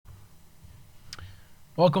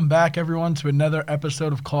Welcome back, everyone, to another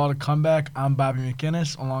episode of Call It a Comeback. I'm Bobby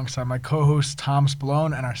McInnes, alongside my co-host Tom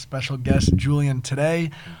Spallone and our special guest Julian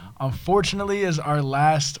today. Unfortunately, is our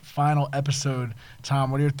last final episode.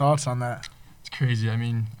 Tom, what are your thoughts on that? It's crazy. I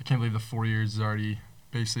mean, I can't believe the 4 years is already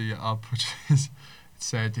basically up, which is it's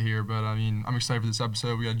sad to hear. But I mean, I'm excited for this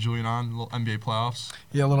episode. We got Julian on, a little NBA playoffs.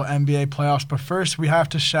 Yeah, a little NBA playoffs. But first, we have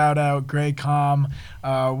to shout out Greg Com.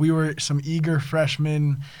 We were some eager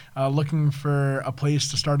freshmen looking for a place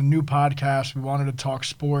to start a new podcast. We wanted to talk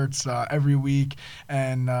sports every week.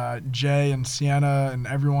 And Jay and Sienna and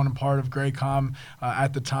everyone a part of Greg Com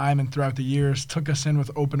at the time and throughout the years took us in with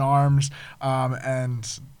open arms.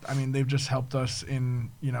 And, I mean, they've just helped us in,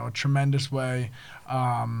 a tremendous way.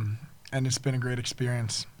 And it's been a great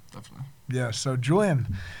experience. Definitely. Yeah, so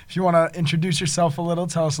Julian, if you want to introduce yourself a little,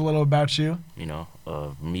 tell us a little about you.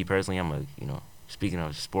 Me personally, speaking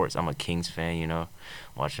of sports, I'm a Kings fan,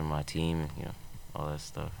 watching my team, all that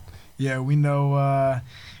stuff. Yeah, we know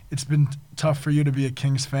it's been tough for you to be a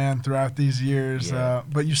Kings fan throughout these years,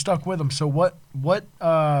 but you stuck with them. So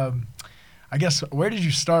I guess, where did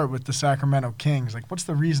you start with the Sacramento Kings? Like, what's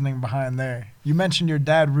the reasoning behind there? You mentioned your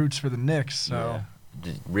dad roots for the Knicks, so. Yeah.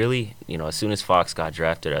 Really, as soon as Fox got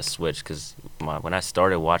drafted, I switched because when I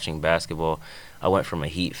started watching basketball, I went from a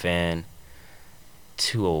Heat fan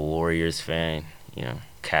to a Warriors fan,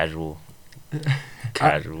 casual.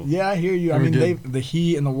 Yeah, I hear you. I Very mean, good. the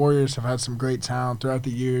Heat and the Warriors have had some great talent throughout the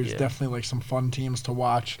years. Yeah. Definitely, like, some fun teams to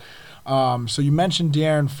watch. So you mentioned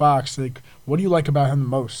De'Aaron Fox. Like, what do you like about him the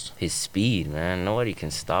most? His speed, man. Nobody can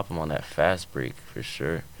stop him on that fast break for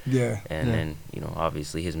sure. Yeah. And then,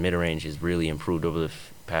 obviously his mid-range has really improved over the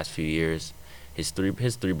past few years. His three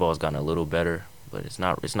ball's gotten a little better, but it's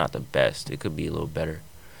not the best. It could be a little better.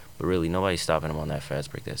 But really, nobody's stopping him on that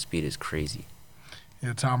fast break. That speed is crazy.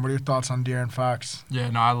 Yeah, Tom, what are your thoughts on De'Aaron Fox? Yeah,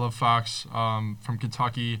 no, I love Fox from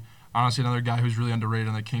Kentucky. Honestly, another guy who's really underrated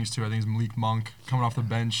on the Kings, too. I think is Malik Monk coming off the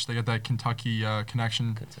bench. They got that Kentucky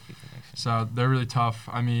connection. So they're really tough.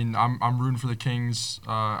 I mean, I'm rooting for the Kings.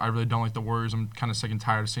 I really don't like the Warriors. I'm kind of sick and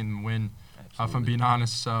tired of seeing them win, if I'm being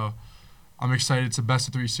honest. So I'm excited. It's a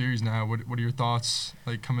best-of-3 series now. What are your thoughts,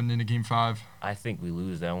 like, coming into Game 5? I think we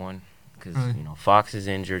lose that one because, Really? Fox is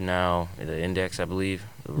injured now. The index, I believe,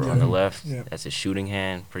 on the left. Yeah. That's his shooting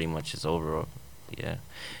hand. Pretty much is over. Yeah.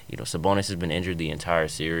 Sabonis has been injured the entire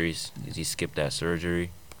series. He skipped that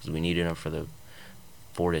surgery because we needed him for the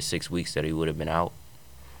 4 to 6 weeks that he would have been out.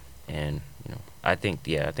 And, I think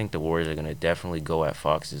the Warriors are going to definitely go at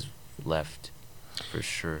Fox's left for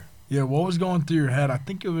sure. Yeah, what was going through your head? I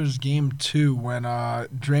think it was Game 2 when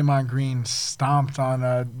Draymond Green stomped on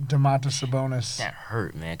Domantas Sabonis. That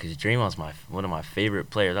hurt, man, because Draymond's one of my favorite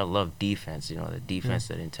players. I love defense, the defense,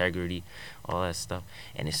 that integrity, all that stuff.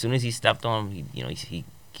 And as soon as he stepped on him, he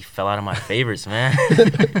fell out of my favorites, man.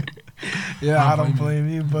 Yeah, I don't blame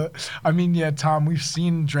you. But, I mean, yeah, Tom, we've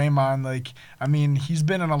seen Draymond, he's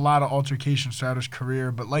been in a lot of altercations throughout his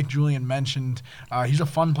career. But like Julian mentioned, he's a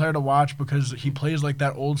fun player to watch because he plays like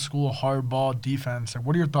that old school hard ball defense. Like,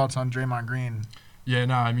 what are your thoughts on Draymond Green? Yeah,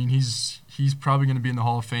 no, I mean, he's probably going to be in the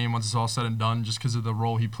Hall of Fame once it's all said and done just because of the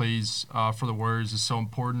role he plays for the Warriors is so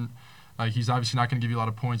important. He's obviously not going to give you a lot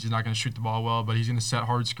of points. He's not going to shoot the ball well, but he's going to set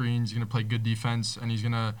hard screens. He's going to play good defense, and he's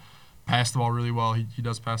going to pass the ball really well. He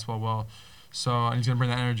does pass the ball well. So, and he's going to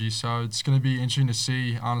bring that energy. So it's going to be interesting to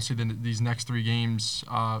see, honestly, these next 3 games.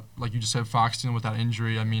 Like you just said, Fox dealing with that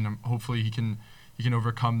injury. I mean, hopefully he can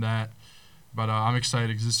overcome that. But I'm excited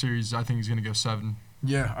because this series, I think, is going to go 7.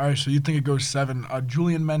 Yeah, all right, so you think it goes 7.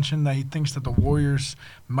 Julian mentioned that he thinks that the Warriors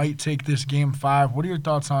might take this Game 5. What are your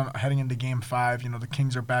thoughts on heading into Game 5? The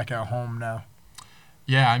Kings are back at home now.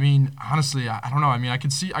 Yeah, I mean, honestly, I don't know. I mean, I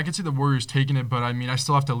could see the Warriors taking it, but I mean, I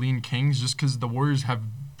still have to lean Kings just because the Warriors have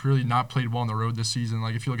really not played well on the road this season.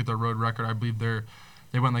 Like, if you look at their road record, I believe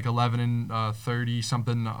they went like 11-30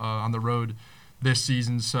 something on the road this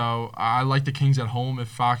season. So I like the Kings at home. If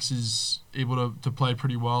Fox is able to play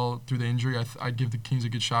pretty well through the injury, I'd give the Kings a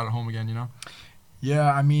good shot at home again.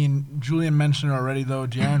 Yeah, I mean, Julian mentioned it already, though.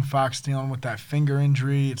 De'Aaron Fox dealing with that finger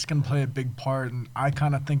injury, it's going to play a big part, and I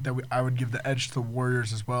kind of think that I would give the edge to the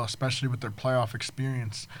Warriors as well, especially with their playoff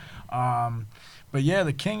experience. But, yeah,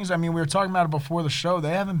 the Kings, I mean, we were talking about it before the show.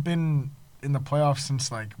 They haven't been in the playoffs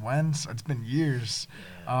since, like, when? It's been years.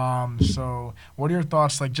 So what are your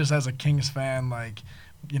thoughts, like, just as a Kings fan, like,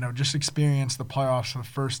 just experience the playoffs for the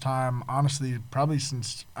first time, honestly, probably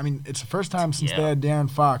since – it's the first time since they had De'Aaron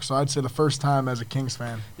Fox, so I'd say the first time as a Kings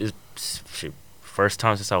fan. It's first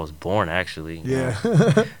time since I was born, actually. Yeah.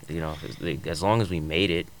 As long as we made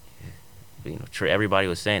it, everybody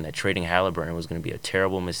was saying that trading Halliburton was going to be a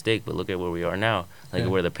terrible mistake, but look at where we are now. Look at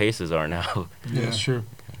where the Pacers are now. Yeah, that's true.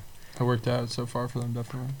 It worked out so far for them,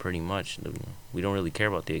 definitely. Pretty much. We don't really care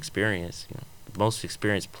about the experience. The most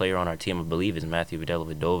experienced player on our team, I believe, is Matthew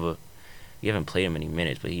Dellavedova. We haven't played him many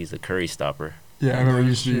minutes, but he's the Curry stopper. Yeah, I remember he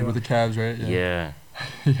used to be with the Cavs, right? Yeah.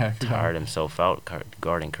 Yeah. Tired himself out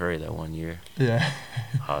guarding Curry that one year. Yeah.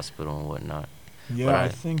 Hospital and whatnot. Yeah,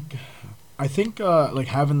 I think like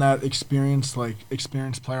having that experienced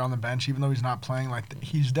player on the bench, even though he's not playing, like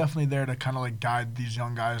he's definitely there to kind of like guide these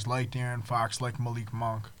young guys like De'Aaron Fox, like Malik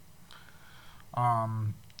Monk.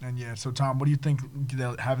 And yeah, so Tom, what do you think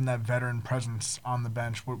having that veteran presence on the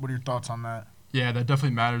bench? What are your thoughts on that? Yeah, that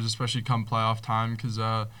definitely matters, especially come playoff time, because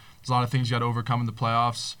there's a lot of things you got to overcome in the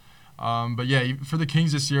playoffs. But yeah, for the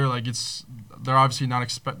Kings this year, like they're obviously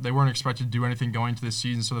they weren't expected to do anything going into this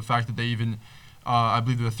season. So the fact that they even, I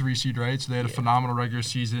believe they're the 3 seed, right? So they had a phenomenal regular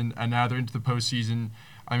season, and now they're into the postseason.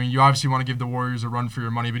 I mean, you obviously want to give the Warriors a run for your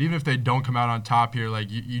money, but even if they don't come out on top here, like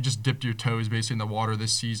you just dipped your toes basically in the water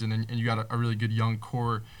this season, and you got a really good young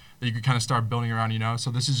core that you could kind of start building around, So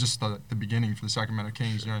this is just the beginning for the Sacramento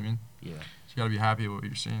Kings, you know what I mean? Yeah. So you got to be happy with what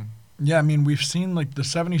you're seeing. Yeah, I mean, we've seen like the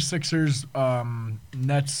 76ers,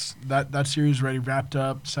 Nets, that series already wrapped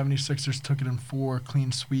up. 76ers took it in 4,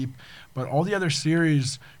 clean sweep. But all the other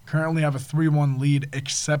series currently have a 3-1 lead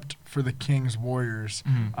except for the Kings Warriors.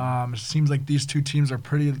 Mm-hmm. It seems like these two teams are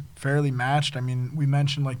pretty fairly matched. I mean, we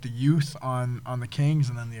mentioned like the youth on the Kings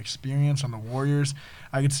and then the experience on the Warriors.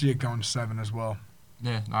 I could see it going 7 as well.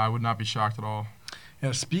 Yeah, no, I would not be shocked at all.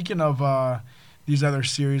 Yeah, speaking of these other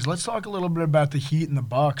series, let's talk a little bit about the Heat and the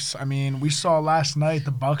Bucks. I mean, we saw last night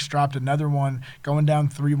the Bucks dropped another one, going down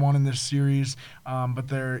 3-1 in this series. But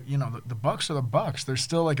they're, the Bucks are the Bucks. They're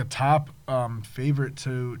still like a top favorite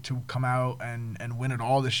to come out and win it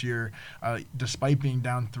all this year, despite being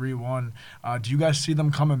down 3-1. Do you guys see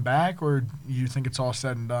them coming back, or do you think it's all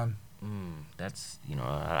said and done? That's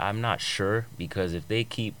I'm not sure, because if they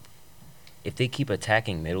keep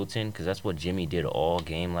attacking Middleton, because that's what Jimmy did all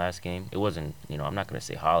game last game. It wasn't, I'm not going to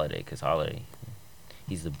say Holiday, because Holiday,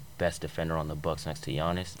 he's the best defender on the Bucks next to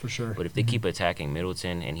Giannis. For sure. But if they keep attacking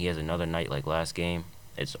Middleton and he has another night like last game,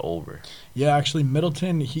 it's over. Yeah, actually,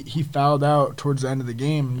 Middleton, he fouled out towards the end of the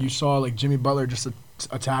game. You saw like Jimmy Butler just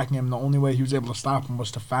attacking him. The only way he was able to stop him was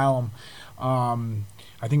to foul him.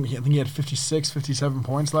 I think he had 56, 57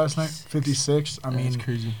 points last night. 56. I mean, that's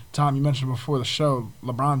crazy. Tom, you mentioned before the show,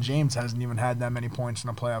 LeBron James hasn't even had that many points in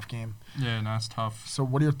a playoff game. Yeah, no, it's tough. So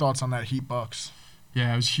what are your thoughts on that Heat Bucks?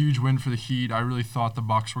 Yeah, it was a huge win for the Heat. I really thought the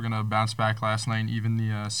Bucks were going to bounce back last night and even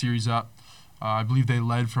the series up. I believe they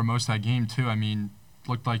led for most of that game, too. I mean,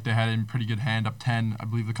 looked like they had it in pretty good hand, up 10, I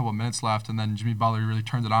believe, a couple of minutes left, and then Jimmy Butler really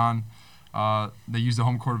turned it on. They used the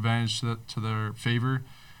home court advantage to their favor.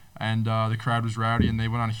 And the crowd was rowdy, and they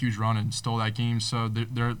went on a huge run and stole that game. So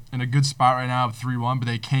they're in a good spot right now of 3-1, but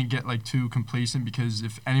they can't get too complacent, because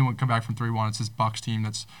if anyone come back from 3-1, it's this Bucks team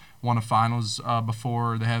that's won a finals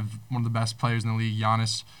before. They have one of the best players in the league,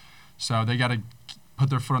 Giannis. So they got to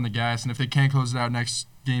put their foot on the gas. And if they can't close it out next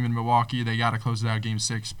game in Milwaukee, they got to close it out Game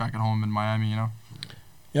 6 back at home in Miami.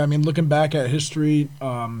 Yeah, I mean, looking back at history,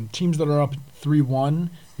 teams that are up 3-1.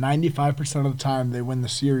 95% of the time they win the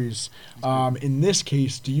series. In this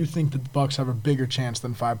case, do you think that the Bucks have a bigger chance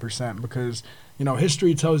than 5%? Because,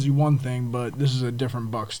 history tells you one thing, but this is a different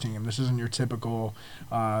Bucks team. This isn't your typical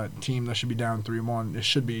team that should be down 3-1. It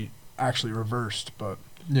should be actually reversed, but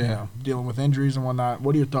dealing with injuries and whatnot.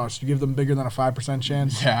 What are your thoughts? Do you give them bigger than a 5%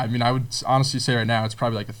 chance? Yeah, I mean, I would honestly say right now it's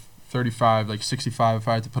probably like a 35, 65 if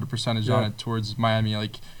I had to put a percentage on it towards Miami.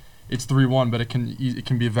 It's 3-1, but it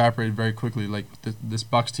can be evaporated very quickly, this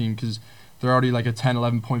Bucks team, because they're already like a 10,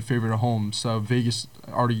 11 point favorite at home. So Vegas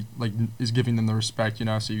already is giving them the respect,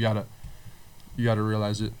 So you gotta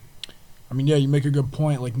realize it. I mean, yeah, you make a good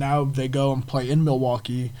point. Like now they go and play in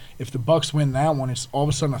Milwaukee. If the Bucks win that one, it's all of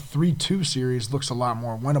a sudden a 3-2 series looks a lot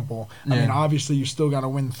more winnable. I mean, obviously you still got to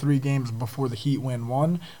win 3 games before the Heat win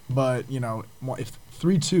 1, but if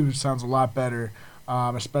 3-2 sounds a lot better,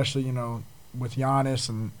 especially with Giannis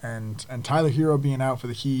and Tyler Hero being out for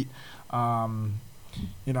the Heat. I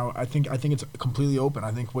think it's completely open.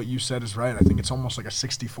 I think what you said is right. I think it's almost like a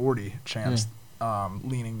 60-40 chance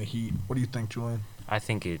leaning the Heat. What do you think, Julian? I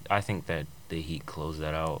think that the Heat close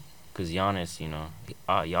that out, because Giannis,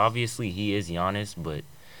 obviously he is Giannis, but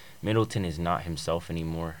Middleton is not himself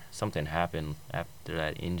anymore. Something happened after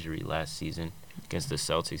that injury last season against the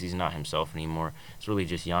Celtics. He's not himself anymore. It's really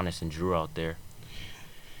just Giannis and Drew out there.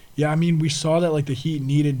 Yeah, I mean, we saw that the Heat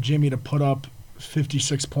needed Jimmy to put up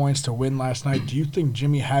 56 points to win last night. Do you think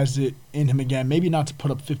Jimmy has it in him again? Maybe not to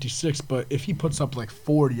put up 56, but if he puts up like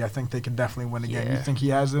 40, I think they could definitely win again. Yeah. You think he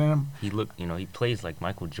has it in him? He plays like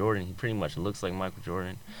Michael Jordan. He pretty much looks like Michael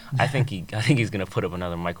Jordan. I think he's gonna put up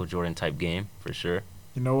another Michael Jordan type game for sure.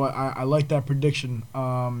 You know what? I like that prediction.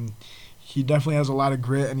 He definitely has a lot of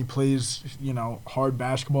grit, and he plays, hard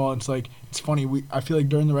basketball. It's funny. I feel like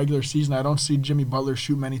during the regular season, I don't see Jimmy Butler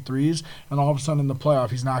shoot many threes, and all of a sudden in the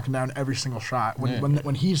playoff, he's knocking down every single shot.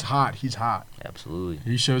 When he's hot, he's hot. Absolutely.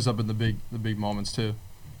 He shows up in the big moments too.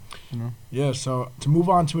 Yeah. So to move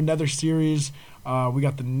on to another series, we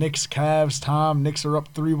got the Knicks Cavs. Tom, Knicks are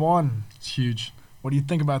up 3-1. It's huge. What do you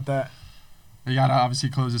think about that? They got to obviously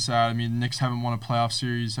close this out. I mean, Knicks haven't won a playoff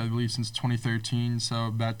series, I believe, since 2013, so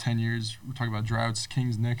about 10 years. We're talking about droughts,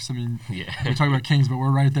 Kings, Knicks. I mean, yeah. We're talking about Kings, but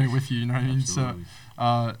we're right there with you, you know what I mean? Absolutely.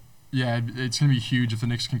 So, it's going to be huge if the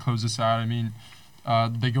Knicks can close this out. I mean,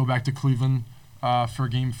 they go back to Cleveland for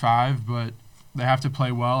Game 5, but they have to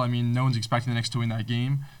play well. I mean, no one's expecting the Knicks to win that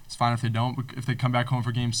game. It's fine if they don't. If they come back home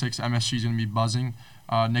for Game 6, MSG is going to be buzzing.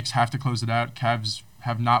 Knicks have to close it out. Cavs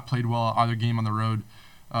have not played well either game on the road.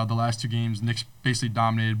 The last 2 games, Knicks basically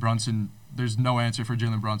dominated Brunson. There's no answer for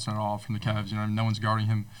Jalen Brunson at all from the Cavs. No one's guarding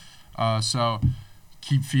him. So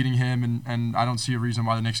keep feeding him, and I don't see a reason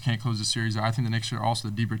why the Knicks can't close the series. I think the Knicks are also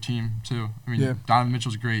the deeper team, too. I mean, Donovan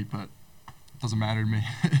Mitchell's great, but it doesn't matter to me.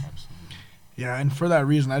 Yeah, and for that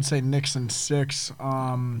reason, I'd say Knicks in 6.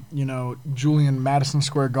 Julian, Madison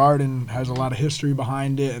Square Garden has a lot of history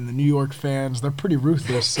behind it, and the New York fans, they're pretty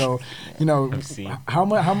ruthless. So, how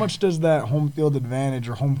much does that home field advantage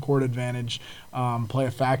or home court advantage play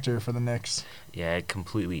a factor for the Knicks? Yeah, it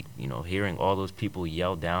completely, hearing all those people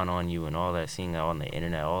yell down on you and all that, seeing that on the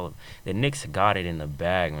internet, the Knicks got it in the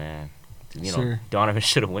bag, man. Sure. Donovan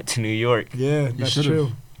should have went to New York. Yeah, that's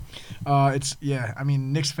true.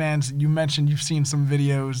 Knicks fans, you mentioned you've seen some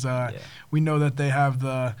videos. We know that they have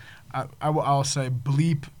the, I'll say,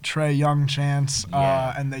 bleep Trae Young chants,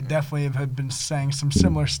 and they definitely have been saying some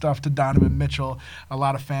similar stuff to Donovan Mitchell. A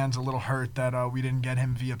lot of fans a little hurt that we didn't get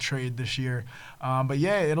him via trade this year. But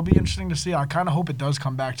it'll be interesting to see. I kind of hope it does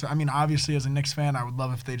come back to, obviously as a Knicks fan, I would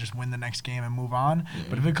love if they just win the next game and move on. Yeah.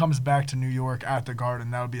 But if it comes back to New York at the Garden,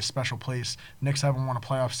 that would be a special place. Knicks haven't won a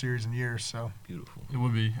playoff series in years, so. Beautiful. It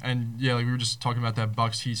would be. And, like we were just talking about that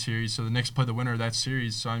Bucks-Heat series. So the Knicks play the winner of that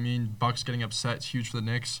series. So, Bucks getting upset is huge for the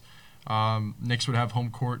Knicks. Knicks would have home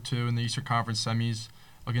court, too, in the Eastern Conference semis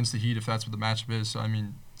against the Heat if that's what the matchup is. So,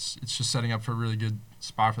 it's just setting up for a really good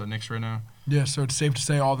spot for the Knicks right now. Yeah, so it's safe to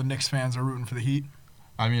say all the Knicks fans are rooting for the Heat?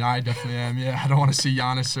 I definitely am. Yeah, I don't want to see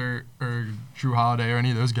Giannis or Drew Holiday or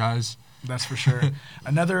any of those guys. That's for sure.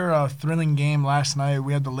 Another thrilling game last night.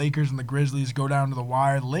 We had the Lakers and the Grizzlies go down to the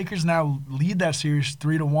wire. The Lakers now lead that series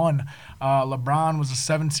 3-1. LeBron was a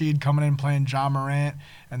 7 seed coming in playing Ja Morant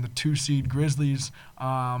and the 2 seed Grizzlies.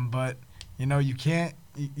 But you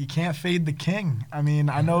can't fade the king. I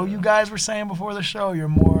know you guys were saying before the show you're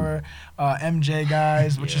more MJ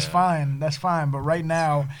guys, which is fine. That's fine. But right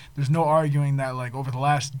now, there's no arguing that, over the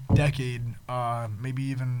last decade, maybe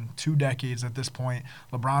even 2 decades at this point,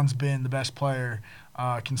 LeBron's been the best player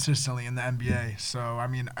consistently in the NBA. So,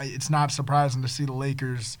 it's not surprising to see the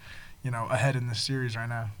Lakers, ahead in this series right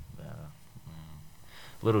now.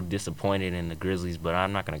 A little disappointed in the Grizzlies, but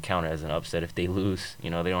I'm not going to count it as an upset if they lose. They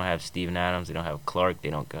don't have Steven Adams, they don't have Clark,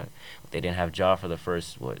 they didn't have Ja for the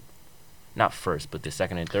not first, but the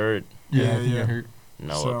second and third. Yeah.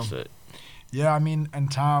 No upset. Yeah,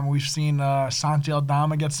 and Tom, we've seen Santi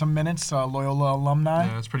Aldama get some minutes, Loyola alumni.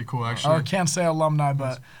 Yeah, that's pretty cool, actually. I can't say alumni,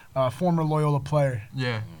 but former Loyola player.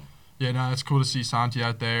 Yeah. Yeah, no, it's cool to see Santi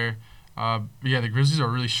out there. The Grizzlies are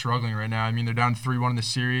really struggling right now. They're down 3-1 in the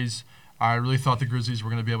series. I really thought the Grizzlies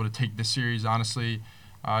were going to be able to take this series, honestly.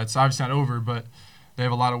 It's obviously not over, but they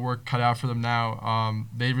have a lot of work cut out for them now.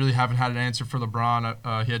 They really haven't had an answer for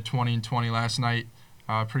LeBron. He had 20 and 20 last night.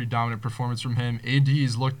 Pretty dominant performance from him.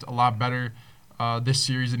 AD's looked a lot better this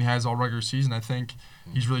series than he has all regular season, I think.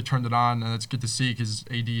 He's really turned it on, and it's good to see because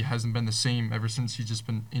AD hasn't been the same ever since he's just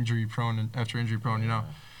been injury-prone and after injury-prone,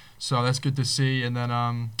 So that's good to see. And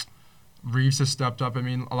then Reeves has stepped up.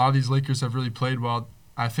 A lot of these Lakers have really played well.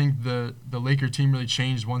 I think the Laker team really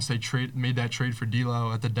changed once they made that trade for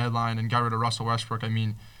D'Lo at the deadline and got rid of Russell Westbrook.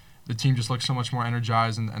 The team just looks so much more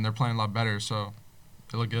energized, and they're playing a lot better, so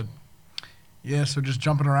they look good. Yeah, so just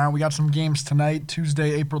jumping around, we got some games tonight,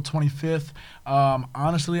 Tuesday, April 25th.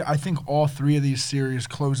 Honestly, I think all three of these series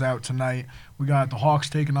close out tonight. We got the Hawks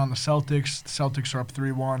taking on the Celtics. The Celtics are up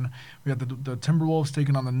 3-1. We got the Timberwolves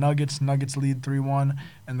taking on the Nuggets. Nuggets lead 3-1.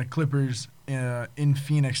 And the Clippers in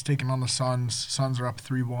Phoenix taking on the Suns. Suns are up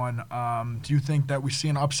 3-1. Do you think that we see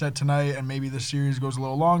an upset tonight and maybe the series goes a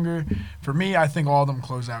little longer? For me, I think all of them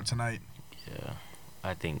close out tonight. Yeah,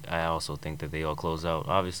 I also think that they all close out.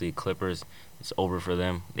 Obviously, Clippers, it's over for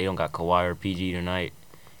them. They don't got Kawhi or PG tonight,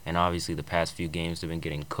 and obviously the past few games they've been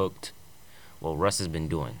getting cooked. Well, Russ has been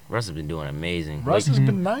doing amazing. Russ has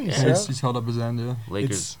been nice. Yeah. He's held up his end. Yeah.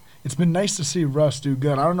 Lakers. It's been nice to see Russ do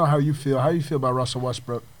good. I don't know how you feel. How do you feel about Russell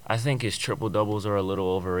Westbrook? I think his triple doubles are a little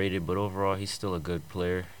overrated, but overall he's still a good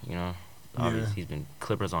player. Obviously he's been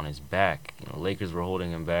Clippers on his back. Lakers were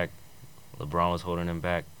holding him back. LeBron was holding him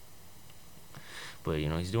back. But,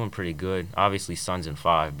 he's doing pretty good. Obviously, Suns in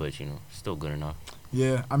 5, but, still good enough.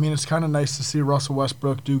 Yeah, I mean, it's kind of nice to see Russell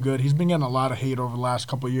Westbrook do good. He's been getting a lot of hate over the last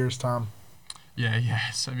couple of years, Tom. Yeah,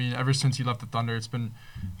 yes. I mean, ever since he left the Thunder, it's been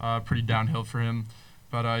pretty downhill for him.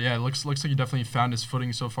 But, it looks like he definitely found his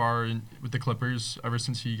footing so far with the Clippers ever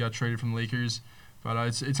since he got traded from the Lakers. But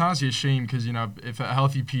it's honestly a shame because, if a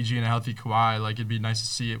healthy PG and a healthy Kawhi, it'd be nice to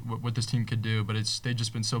see what this team could do. But they've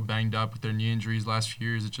just been so banged up with their knee injuries last few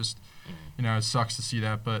years. It just, it sucks to see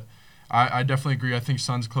that. But I definitely agree. I think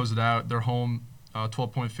Suns close it out. They're home,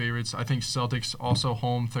 12-point favorites. I think Celtics also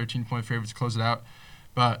home, 13-point favorites, close it out.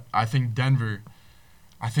 But I think Denver,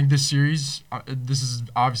 this series, this is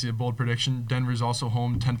obviously a bold prediction. Denver's also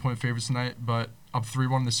home, 10-point favorites tonight. But up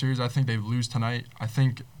 3-1 in the series, I think they lose tonight. I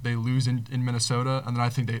think they lose in Minnesota, and then I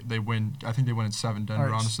think they win. I think they win in 7, Denver,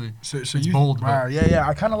 right, honestly. So it's bold. Wow, yeah.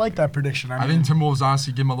 I kind of like that prediction. I think Timberwolves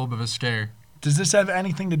honestly give them a little bit of a scare. Does this have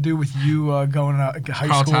anything to do with you going to high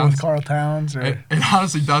school Towns. with Karl Towns? Or? It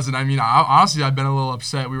honestly doesn't. I mean, I've been a little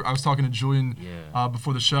upset. I was talking to Julian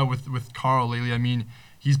before the show with Karl lately. I mean,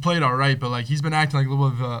 he's played all right, but he's been acting like a little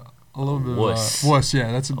bit of wuss.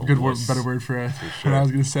 Yeah, that's a good word, better word for what I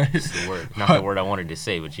was gonna say. It's the word, not the word I wanted to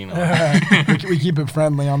say, but we keep it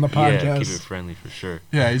friendly on the podcast. Yeah, keep it friendly for sure.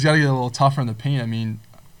 Yeah, he's got to get a little tougher in the paint. I mean,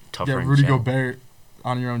 Rudy Gobert Gobert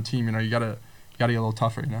on your own team. You gotta get a little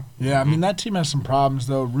tougher. Yeah, I mean that team has some problems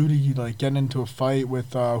though. Rudy getting into a fight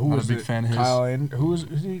with who was a big fan of his. Kyle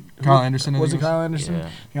Anderson. Was it Kyle Anderson? Yeah.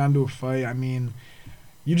 He got into a fight. I mean,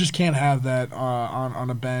 you just can't have that on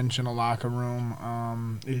a bench in a locker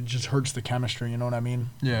room. It just hurts the chemistry. You know what I mean?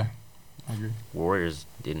 Yeah, I agree. Warriors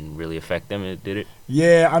didn't really affect them, did it?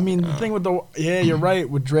 Yeah, I mean the thing with you're right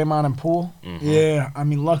with Draymond and Poole. Mm-hmm. Yeah, I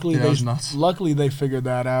mean luckily they figured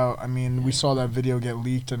that out. I mean we saw that video get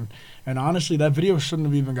leaked and honestly that video shouldn't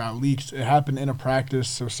have even got leaked. It happened in a practice,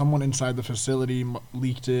 so someone inside the facility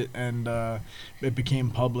leaked it and it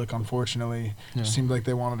became public. Unfortunately, it seemed like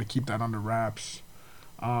they wanted to keep that under wraps.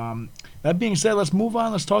 That being said, let's move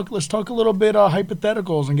on. Let's talk a little bit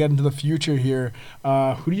hypotheticals and get into the future here.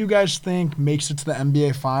 Who do you guys think makes it to the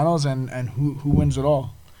NBA Finals and who wins it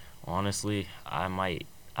all? Honestly,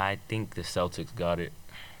 I think the Celtics got it.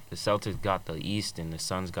 The Celtics got the East and the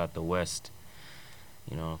Suns got the West.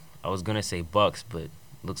 I was gonna say Bucks, but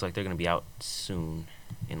looks like they're gonna be out soon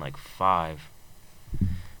in 5.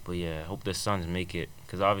 But yeah, I hope the Suns make it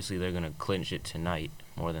because obviously they're gonna clinch it tonight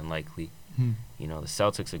more than likely. The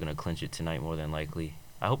Celtics are going to clinch it tonight more than likely.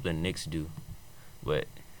 I hope the Knicks do. But,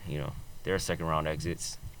 they're second-round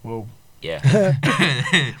exits. Whoa. Yeah.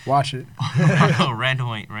 Watch it.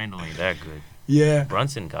 Randall ain't that good. Yeah.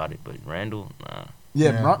 Brunson got it, but Randall, nah.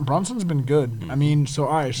 Yeah. Brunson's been good. Mm-hmm. I mean, all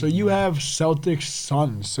right, so you have Celtics,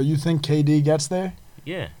 Suns. So you think KD gets there?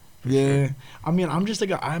 Yeah. Yeah. Sure. I mean,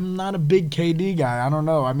 I'm not a big KD guy. I don't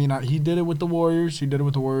know. I mean, he did it with the Warriors.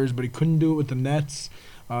 But he couldn't do it with the Nets.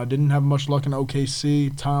 Didn't have much luck in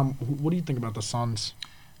OKC. Tom, what do you think about the Suns?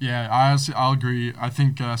 Yeah, I'll agree. I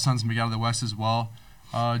think Suns make out of the West as well.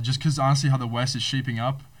 Just because honestly, how the West is shaping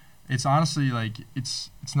up, it's honestly it's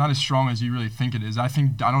not as strong as you really think it is. I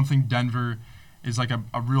don't think Denver is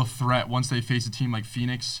a real threat once they face a team like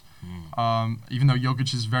Phoenix. Even though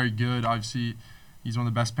Jokic is very good, obviously he's one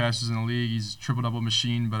of the best passers in the league. He's a triple-double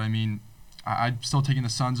machine, but I mean, I'm still taking the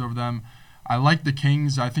Suns over them. I like the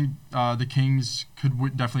Kings. I think the Kings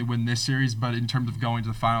could definitely win this series, but in terms of going to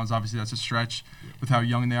the finals, obviously that's a stretch with how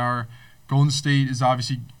young they are. Golden State is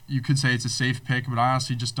obviously, you could say it's a safe pick, but I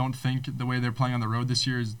honestly just don't think the way they're playing on the road this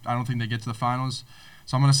year I don't think they get to the finals.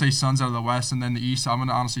 So I'm going to say Suns out of the West, and then the East, I'm going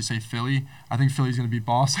to honestly say Philly. I think Philly's going to beat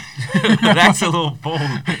Boston. That's a little bold.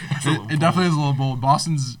 It definitely is a little bold.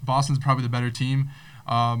 Boston's probably the better team.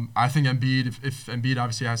 I think Embiid, if Embiid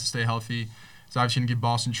obviously has to stay healthy, is obviously going to give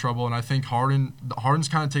Boston trouble. And I think Harden's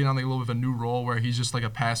kind of taking on like a little bit of a new role where he's just like a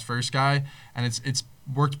pass-first guy, and it's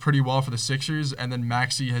worked pretty well for the Sixers. And then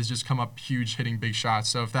Maxey has just come up huge, hitting big shots.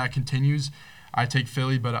 So if that continues, I take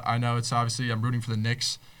Philly, but I know it's obviously I'm rooting for the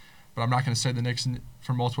Knicks. But I'm not going to say the Knicks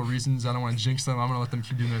for multiple reasons. I don't want to jinx them. I'm going to let them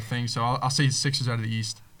keep doing their thing. So I'll say Sixers out of the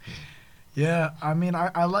East. Yeah, I mean,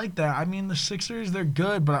 I like that. I mean, the Sixers, they're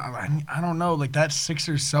good, but I don't know. Like, that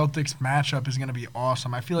Sixers-Celtics matchup is going to be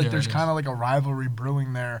awesome. I feel like there's kind of like a rivalry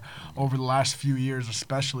brewing there over the last few years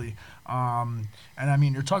especially. And, I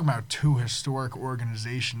mean, you're talking about two historic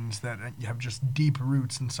organizations that have just deep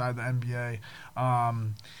roots inside the NBA.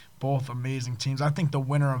 Both amazing teams. I think the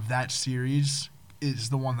winner of that series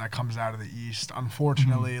is the one that comes out of the East.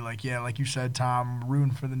 Unfortunately, like you said, Tom,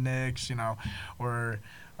 rooting for the Knicks, or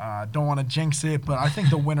don't want to jinx it, but I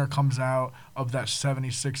think the winner comes out of that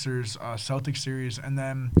 76ers Celtics series. And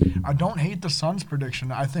then I don't hate the Suns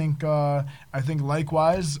prediction. I think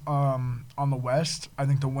likewise on the West, I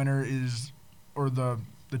think the winner is, or the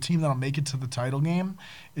team that'll make it to the title game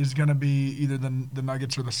is going to be either the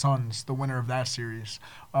Nuggets or the Suns, the winner of that series.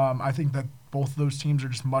 I think that both of those teams are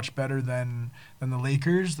just much better than the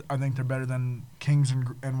Lakers. I think they're better than Kings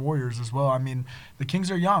and Warriors as well. I mean, the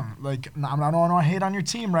Kings are young. Like, I don't want to hate on your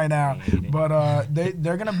team right now, but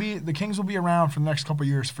they're going to be – the Kings will be around for the next couple of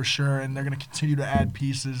years for sure, and they're going to continue to add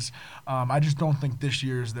pieces. I just don't think this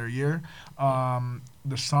year is their year.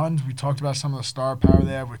 The Suns, we talked about some of the star power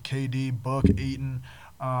they have with KD, Book, Ayton,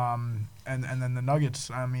 and then the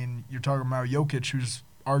Nuggets. I mean, you're talking about Jokic, who's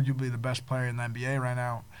arguably the best player in the NBA right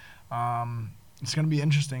now. It's going to be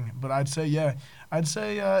interesting, but I'd say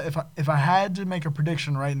if I had to make a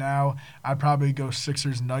prediction right now, I'd probably go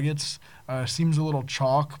Sixers Nuggets. Seems a little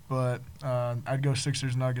chalk, but I'd go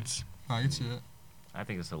Sixers Nuggets. I can see it. I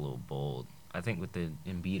think it's a little bold. I think with the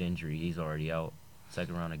Embiid injury, he's already out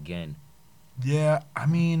second round again. Yeah, I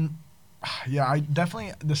mean, I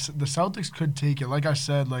definitely the Celtics could take it. Like I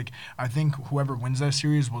said, like I think whoever wins that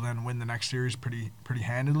series will then win the next series pretty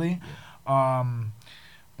handedly. Yeah.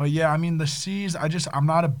 But yeah, I mean the C's. I'm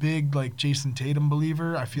not a big like Jason Tatum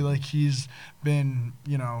believer. I feel like he's been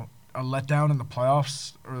a letdown in the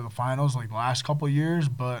playoffs or the finals like the last couple of years.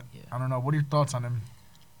 But yeah. I don't know. What are your thoughts on him?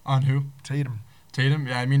 On who? Tatum.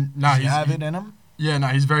 Yeah, I mean, does he have it in him?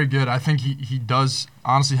 Yeah, he's very good. I think he does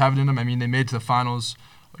honestly have it in him. I mean, they made it to the finals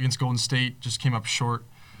against Golden State, just came up short.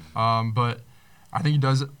 But I think he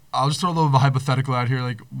does. I'll just throw a little bit of a hypothetical out here.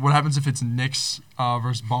 Like, what happens if it's Knicks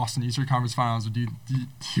versus Boston Eastern Conference Finals? Do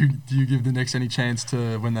you give the Knicks any chance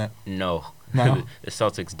to win that? No. The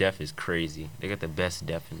Celtics' depth is crazy. They got the best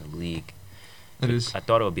depth in the league. It is. I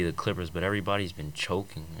thought it would be the Clippers, but everybody's been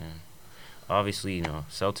choking, man. Obviously,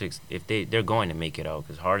 Celtics, if they're going to make it out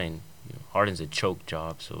because Harden's a choke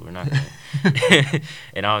job, so we're not gonna.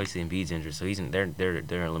 And obviously Embiid's injured, so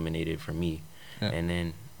they're eliminated for me. Yeah. And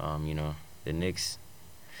then the Knicks,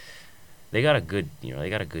 they got a good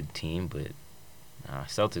team, but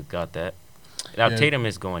Celtics got that. Now Tatum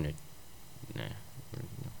is going to.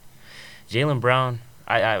 Jaylen Brown,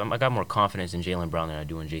 I got more confidence in Jaylen Brown than I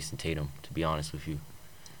do in Jason Tatum, to be honest with you.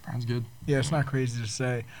 Brown's good. Yeah, it's not crazy to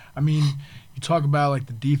say. I mean, you talk about like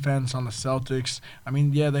the defense on the Celtics. I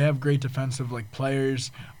mean, yeah, they have great defensive like players.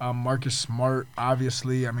 Marcus Smart,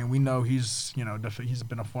 obviously. I mean, we know he's he's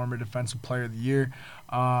been a former defensive player of the year.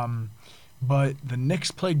 But the Knicks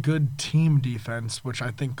play good team defense, which I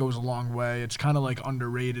think goes a long way. It's kind of like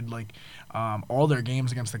underrated. Like all their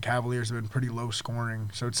games against the Cavaliers have been pretty low scoring,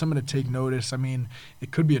 so it's something to take notice. I mean, it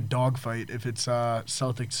could be a dogfight if it's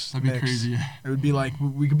Celtics. That'd be crazy. It would be like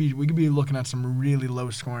we could be looking at some really low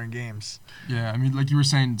scoring games. Yeah, I mean, like you were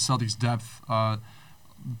saying, Celtics depth.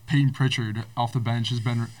 Peyton Pritchard off the bench has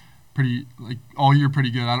been pretty all year pretty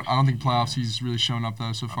good. I don't think playoffs he's really shown up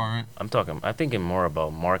though so far, right? I'm thinking more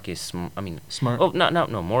about Marcus. Smart. Oh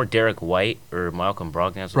no, more Derek White or Malcolm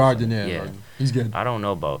Brogdon. Brogdon, yeah. He's good. I don't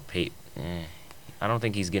know about Peyton. I don't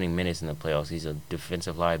think he's getting minutes in the playoffs. He's a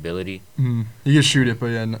defensive liability. Mm-hmm. He can shoot it, but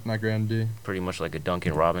yeah, not grand D. Pretty much like a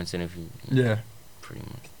Duncan Robinson, if you. Yeah. Pretty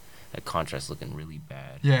much. That contrast's looking really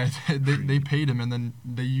bad. Yeah, they paid him, and then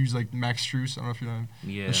they used like Max Strus. I don't know if you know him.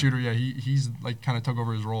 Yeah. The shooter. Yeah, he's like kind of took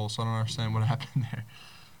over his role, so I don't understand what happened there.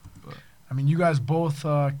 But. I mean, you guys both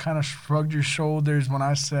kind of shrugged your shoulders when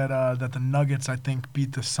I said that the Nuggets, I think,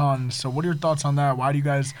 beat the Suns. So what are your thoughts on that? Why do you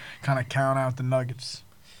guys kind of count out the Nuggets?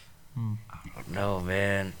 I don't know,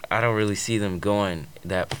 man. I don't really see them going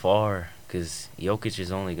that far because Jokic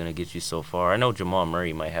is only going to get you so far. I know Jamal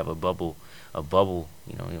Murray might have a bubble.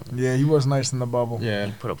 Yeah, he was nice in the bubble. Yeah,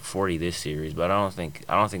 he put up 40 this series, but I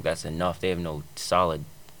don't think that's enough. They have no solid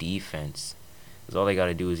defense. Because all they got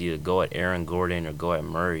to do is either go at Aaron Gordon or go at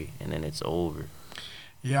Murray, and then it's over.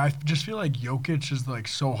 Yeah, I just feel like Jokic is like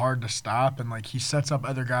so hard to stop, and like he sets up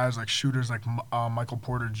other guys like shooters like Michael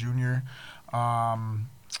Porter Jr.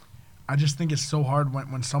 I just think it's so hard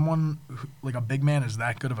when someone like a big man is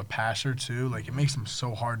that good of a passer too. Like it makes him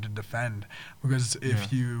so hard to defend because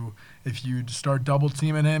if you start double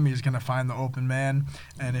teaming him, he's gonna find the open man,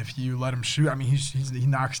 and if you let him shoot, I mean he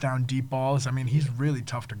knocks down deep balls. I mean he's really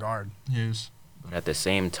tough to guard. He is. But at the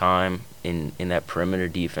same time, in that perimeter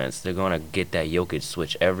defense, they're gonna get that Jokic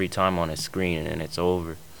switch every time on a screen, and it's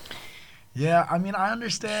over. Yeah, I mean, I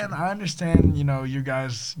understand. You know, you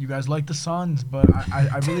guys like the Suns, but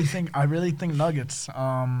I really think Nuggets.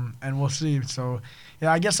 And we'll see. So,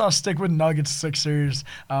 yeah, I guess I'll stick with Nuggets, Sixers.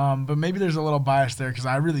 But maybe there's a little bias there because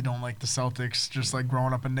I really don't like the Celtics. Just like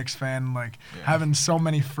growing up a Knicks fan, like having so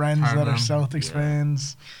many friends that are Celtics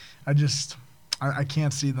fans, I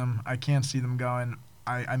can't see them. I can't see them going.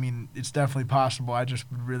 I mean, it's definitely possible. I just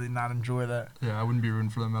would really not enjoy that. Yeah, I wouldn't be rooting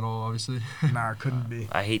for them at all, obviously. Nah, it couldn't be.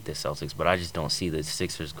 I hate the Celtics, but I just don't see the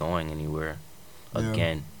Sixers going anywhere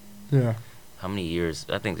again. Yeah. How many years?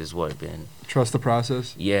 I think this is what it's been. Trust the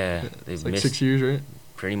process. Yeah, they've missed 6 years, right?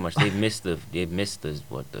 Pretty much. They've missed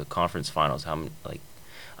the conference finals.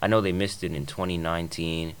 I know they missed it in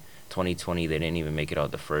 2019, 2020. They didn't even make it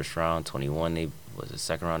out the first round. 21, they was a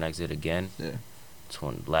second round exit again. Yeah.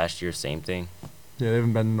 Last year, same thing. Yeah, they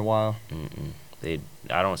haven't been in a while. I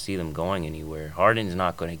don't see them going anywhere. Harden's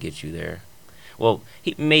not going to get you there. Well,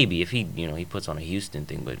 maybe if he puts on a Houston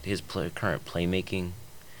thing, but his current playmaking,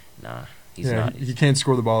 nah, he's not. He can't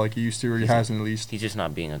score the ball like he used to, or he hasn't at least. He's just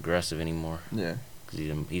not being aggressive anymore. Yeah,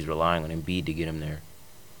 because he's relying on Embiid to get him there.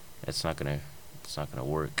 It's not gonna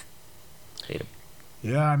work.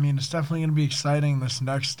 Yeah, I mean, it's definitely going to be exciting this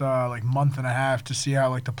next month and a half to see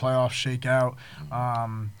how like the playoffs shake out.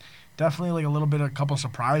 Definitely like a couple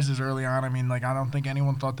surprises early on. I mean, like I don't think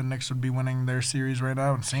anyone thought the Knicks would be winning their series right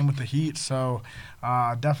now, and same with the Heat. So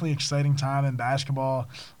definitely exciting time in basketball.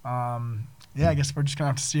 Yeah, I guess we're just going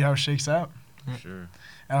to have to see how it shakes out. Sure.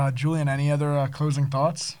 Julian, any other closing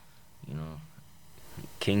thoughts?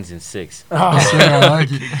 Kings and 6. Oh, yeah, I like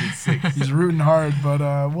it. He's rooting hard, but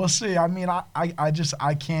we'll see. I mean,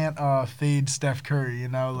 I can't fade Steph Curry.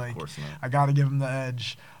 Like of course not. I got to give him the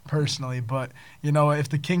edge personally. But if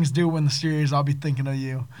the Kings do win the series, I'll be thinking of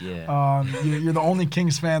you. Yeah. You're the only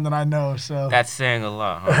Kings fan that I know. So that's saying a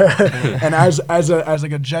lot, huh? And as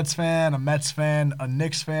like a Jets fan, a Mets fan, a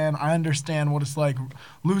Knicks fan, I understand what it's like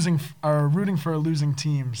rooting for a losing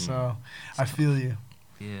team. So I feel you.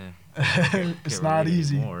 Yeah. It's not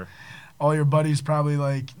easy. Anymore. All your buddies probably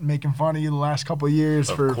like making fun of you the last couple of years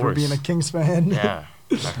for being a Kings fan. Yeah,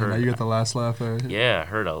 I heard. Now you got the last laugh there. Yeah,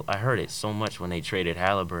 I heard it so much when they traded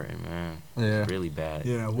Halliburton, man. Yeah, really bad.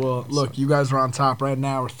 Yeah, well, look, you guys are on top right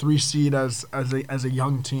now. We're 3 seed as a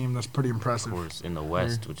young team. That's pretty impressive. Of course, in the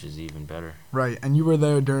West, which is even better. Right, and you were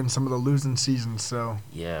there during some of the losing seasons, so.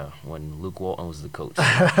 Yeah, when Luke Walton was the coach,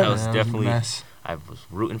 that was definitely. A mess. I was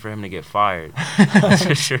rooting for him to get fired. That's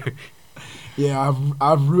for sure. Yeah,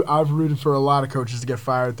 I've rooted for a lot of coaches to get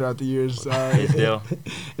fired throughout the years.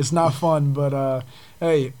 It's not fun, but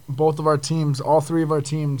hey, both of our teams, all 3 of our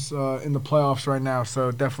teams, in the playoffs right now, so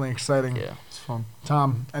definitely exciting. Yeah, it's fun.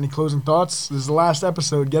 Tom, any closing thoughts? This is the last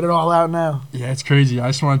episode. Get it all out now. Yeah, it's crazy. I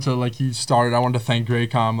just wanted to, like you started, I wanted to thank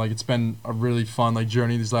Graycom. Like it's been a really fun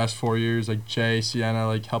journey these last 4 years. Like Jay,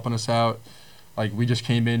 Sienna, helping us out. Like we just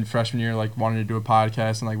came in freshman year, wanting to do a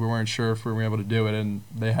podcast, and we weren't sure if we were able to do it, and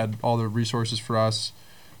they had all the resources for us.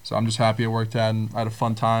 So I'm just happy it worked out, and I had a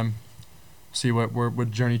fun time. See what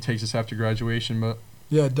journey takes us after graduation, but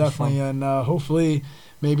yeah, definitely, and hopefully,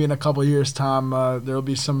 maybe in a couple of years' time, there'll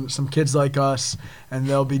be some kids like us, and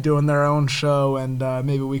they'll be doing their own show, and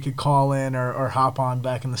maybe we could call in or hop on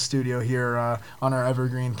back in the studio here on our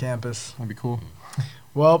Evergreen campus. That'd be cool.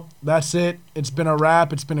 Well, that's it. It's been a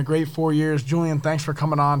wrap. It's been a great 4 years. Julian, thanks for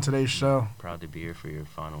coming on today's show. Proud to be here for your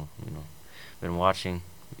final. Been watching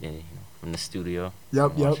from the studio.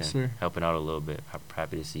 Yep. Sir. Helping out a little bit. I'm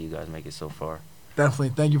happy to see you guys make it so far. Definitely.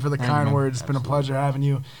 Thank you for the kind words. It's been a pleasure having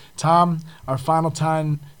you. Tom, our final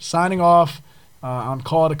time signing off on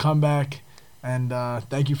Call It a Comeback, and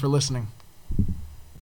thank you for listening.